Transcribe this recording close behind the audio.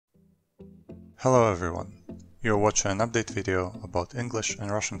Hello everyone, you're watching an update video about English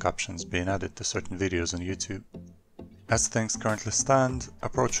and Russian captions being added to certain videos on YouTube. As things currently stand,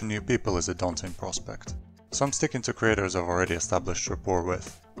 approaching new people is a daunting prospect, so I'm sticking to creators I've already established rapport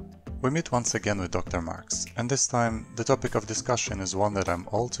with. We meet once again with Dr. Marx, and this time the topic of discussion is one that I'm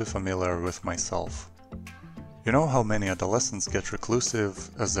all too familiar with myself. You know how many adolescents get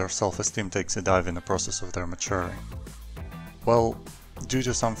reclusive as their self-esteem takes a dive in the process of their maturing? Well, due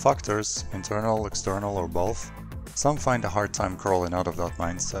to some factors, internal, external or both, some find a hard time crawling out of that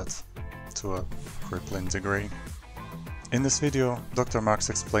mindset, to a crippling degree. In this video, Dr.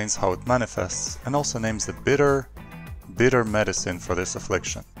 Marx explains how it manifests and also names the bitter medicine for this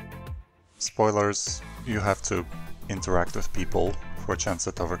affliction. Spoilers, you have to interact with people for a chance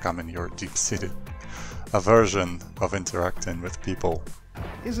at overcoming your deep-seated aversion of interacting with people.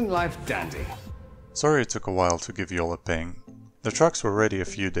 Isn't life dandy? Sorry it took a while to give you all a ping. The tracks were ready a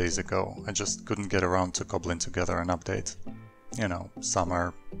few days ago, I just couldn't get around to cobbling together an update. You know,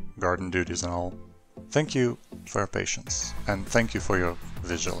 summer, garden duties and all. Thank you for your patience, and thank you for your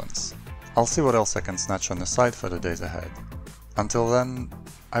vigilance. I'll see what else I can snatch on the side for the days ahead. Until then,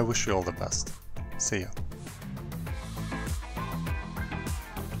 I wish you all the best. See ya.